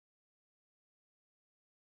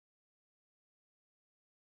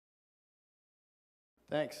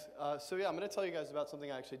Thanks. So yeah, I'm going to tell you guys about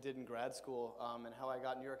something I actually did in grad school and how I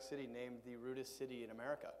got New York City named the rudest city in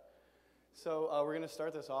America. So we're going to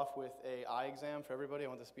start this off with a eye exam for everybody. I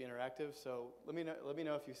want this to be interactive. So let me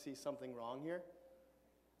know if you see something wrong here.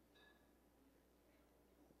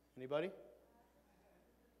 Anybody?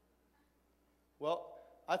 Well,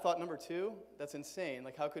 I thought number 2, that's insane.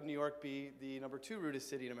 Like, how could New York be the number 2 rudest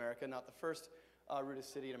city in America, not the first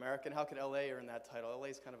rudest city in America? And how could LA earn that title? LA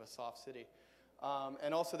is kind of a soft city.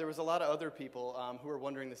 And also, there was a lot of other people who were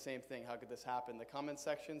wondering the same thing. How could this happen? The comment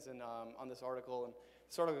sections and on this article, and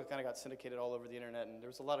this article kind of got syndicated all over the internet, and there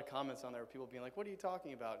was a lot of comments on there, people being like, "What are you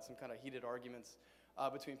talking about?" Some kind of heated arguments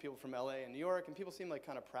between people from LA and New York, and people seemed like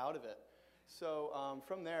kind of proud of it. So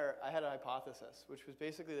from there, I had a hypothesis, which was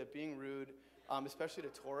basically that being rude, especially to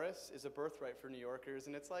tourists, is a birthright for New Yorkers,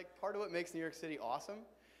 and it's like part of what makes New York City awesome,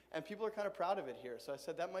 and people are kind of proud of it here. So I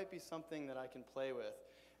said that might be something that I can play with.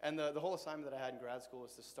 And the whole assignment that I had in grad school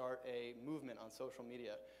was to start a movement on social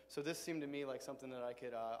media. So this seemed to me like something that I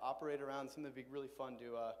could operate around, something that would be really fun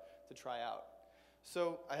to try out.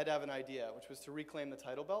 So I had to have an idea, which was to reclaim the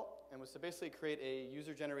title belt, and was to basically create a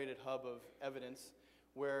user-generated hub of evidence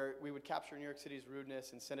where we would capture New York City's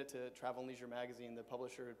rudeness and send it to Travel and Leisure magazine, the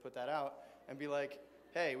publisher who'd put that out, and be like,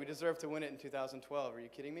 "Hey, we deserve to win it in 2012. Are you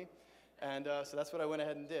kidding me?" And so that's what I went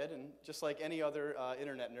ahead and did, and just like any other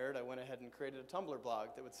internet nerd, I went ahead and created a Tumblr blog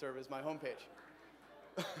that would serve as my homepage.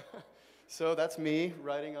 So that's me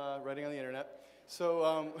writing on the internet.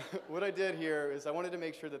 So what I did here is I wanted to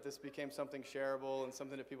make sure that this became something shareable and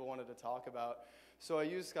something that people wanted to talk about. So I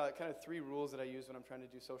used kind of 3 rules that I use when I'm trying to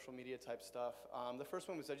do social media type stuff. The first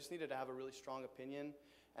one was I just needed to have a really strong opinion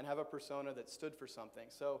and have a persona that stood for something.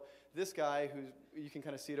 So this guy, who you can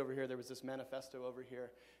kind of see it over here, there was this manifesto over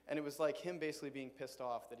here, and it was like him basically being pissed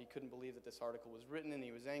off that he couldn't believe that this article was written, and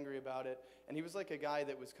he was angry about it. And he was like a guy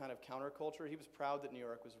that was kind of counterculture. He was proud that New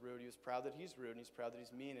York was rude. He was proud that he's rude, and he's proud that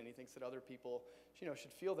he's mean, and he thinks that other people,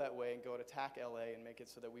 should feel that way and go and attack LA and make it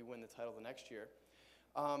so that we win the title the next year.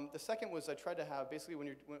 The second was I tried to have, basically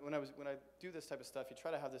when I do this type of stuff, you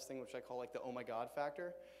try to have this thing which I call like the oh my god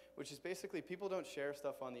factor, which is basically people don't share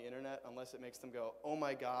stuff on the internet unless it makes them go, "Oh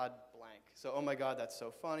my god, blank." So, "Oh my god, that's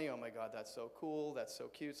so funny. Oh my god, that's so cool. That's so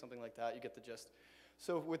cute," something like that. You get the gist.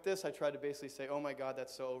 So with this, I tried to basically say, "Oh my god,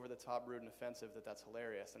 that's so over the top, rude, and offensive that that's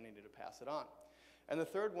hilarious. I needed to pass it on." And the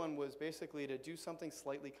third one was basically to do something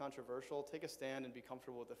slightly controversial, take a stand and be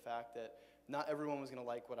comfortable with the fact that not everyone was going to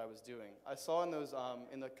like what I was doing. I saw in those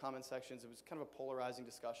in the comment sections, it was kind of a polarizing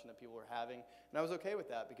discussion that people were having, and I was okay with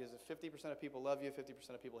that because if 50% of people love you, 50%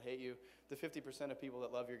 of people hate you, the 50% of people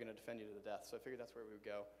that love you are going to defend you to the death. So I figured that's where we would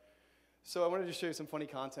go. So I wanted to show you some funny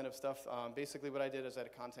content of stuff. Basically what I did is I had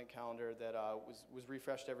a content calendar that was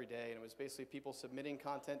refreshed every day, and it was basically people submitting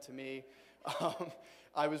content to me.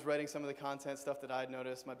 I was writing some of the content stuff that I'd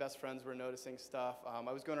noticed. My best friends were noticing stuff.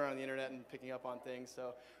 I was going around the internet and picking up on things.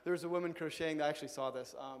 So there was a woman crocheting, I actually saw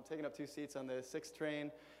this, taking up 2 seats on the 6th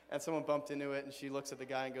train, and someone bumped into it, and she looks at the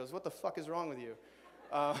guy and goes, "What the fuck is wrong with you?"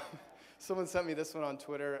 Someone sent me this one on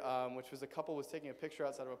Twitter, which was a couple was taking a picture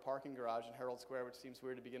outside of a parking garage in Herald Square, which seems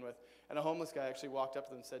weird to begin with, and a homeless guy actually walked up to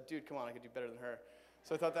them and said, "Dude, come on, I could do better than her."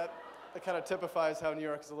 So I thought that kind of typifies how New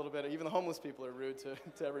York is a little bit, even the homeless people are rude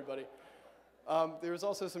to everybody. There was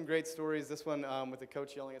also some great stories. This one with the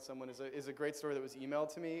coach yelling at someone is a great story that was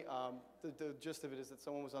emailed to me. The gist of it is that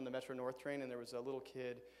someone was on the Metro North train, and there was a little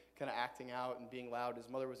kid kind of acting out and being loud. His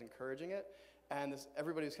mother was encouraging it. And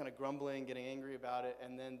everybody was kind of grumbling, getting angry about it,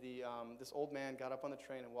 and then this old man got up on the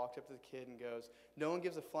train and walked up to the kid and goes, "No one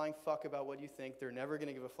gives a flying fuck about what you think. They're never going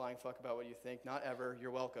to give a flying fuck about what you think. Not ever.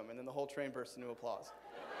 You're welcome." And then the whole train burst into applause.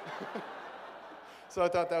 So I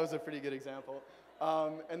thought that was a pretty good example.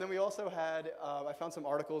 And then we also had, I found some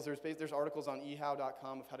articles. There's articles on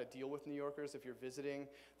ehow.com of how to deal with New Yorkers if you're visiting.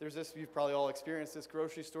 There's this, you've probably all experienced this,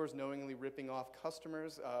 grocery stores knowingly ripping off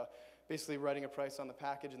customers, basically writing a price on the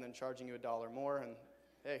package and then charging you $1 more, and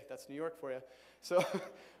hey, that's New York for you. So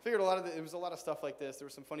figured it was a lot of stuff like this. There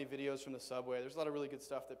were some funny videos from the subway. There's a lot of really good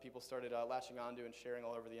stuff that people started latching onto and sharing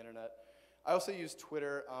all over the internet. I also used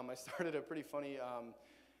Twitter. I started a pretty funny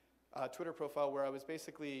Twitter profile where I was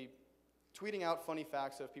basically tweeting out funny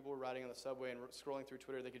facts. So if people were riding on the subway and scrolling through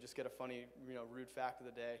Twitter, they could just get a funny, rude fact of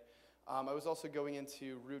the day. I was also going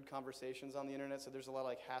into rude conversations on the internet, so there's a lot of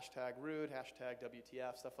like hashtag rude, hashtag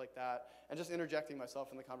WTF, stuff like that, and just interjecting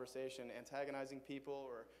myself in the conversation, antagonizing people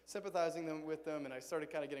or sympathizing with them, and I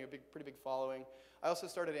started kind of getting a pretty big following. I also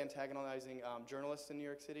started antagonizing journalists in New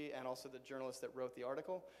York City and also the journalist that wrote the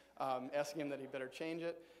article, asking him that he better change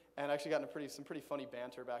it, and I actually got into some pretty funny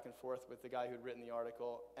banter back and forth with the guy who'd written the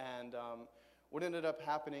article. And what ended up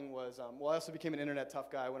happening was, well, I also became an internet tough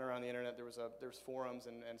guy. I went around the internet. There was forums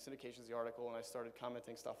and syndications of the article, and I started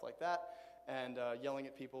commenting stuff like that and yelling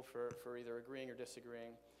at people for either agreeing or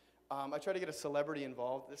disagreeing. I tried to get a celebrity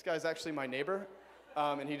involved. This guy's actually my neighbor,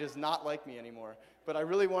 and he does not like me anymore. But I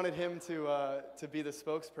really wanted him to be the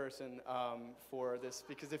spokesperson for this,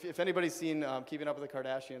 because if anybody's seen Keeping Up with the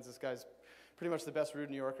Kardashians, this guy's pretty much the best rude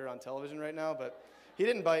New Yorker on television right now. But he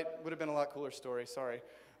didn't bite. Would have been a lot cooler story. Sorry.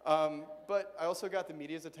 But I also got the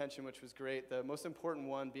media's attention, which was great. The most important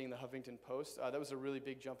one being the Huffington Post. That was a really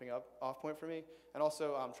big jumping off point for me. And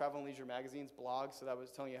also Travel and Leisure Magazine's blog. So that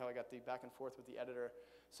was telling you how I got the back and forth with the editor.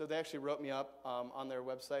 So they actually wrote me up on their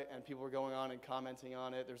website, and people were going on and commenting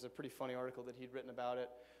on it. There's a pretty funny article that he'd written about it.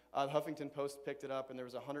 The Huffington Post picked it up, and there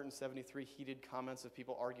was 173 heated comments of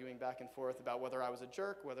people arguing back and forth about whether I was a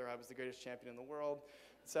jerk, whether I was the greatest champion in the world,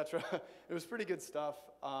 etc. It was pretty good stuff.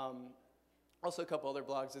 Also, a couple other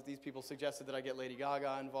blogs that these people suggested that I get Lady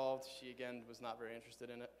Gaga involved. She, again, was not very interested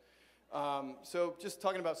in it. So just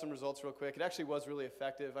talking about some results real quick, it actually was really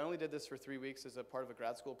effective. I only did this for 3 weeks as a part of a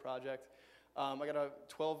grad school project. I got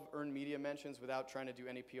 12 earned media mentions without trying to do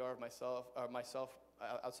any PR of myself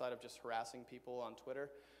outside of just harassing people on Twitter.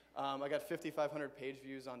 I got 5,500 page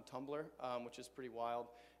views on Tumblr, which is pretty wild.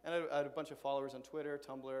 And I had a bunch of followers on Twitter,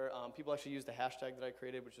 Tumblr. People actually used the hashtag that I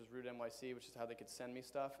created, which is RudeNYC, which is how they could send me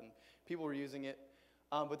stuff, and people were using it.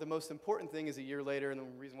 But the most important thing is a year later, and the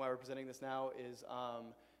reason why we're presenting this now is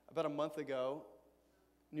about a month ago,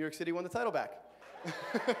 New York City won the title back.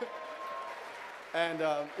 And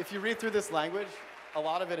if you read through this language, a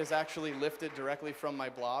lot of it is actually lifted directly from my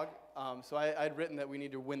blog. So I'd written that we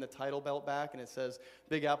need to win the title belt back, and it says,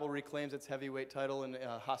 Big Apple reclaims its heavyweight title in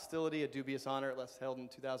hostility, a dubious honor last held in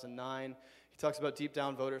 2009. He talks about deep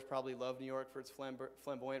down voters probably love New York for its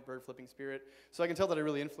flamboyant bird-flipping spirit. So I can tell that I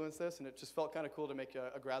really influenced this, and it just felt kind of cool to make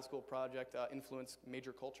a grad school project influence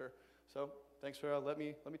major culture. So thanks for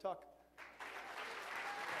letting me talk.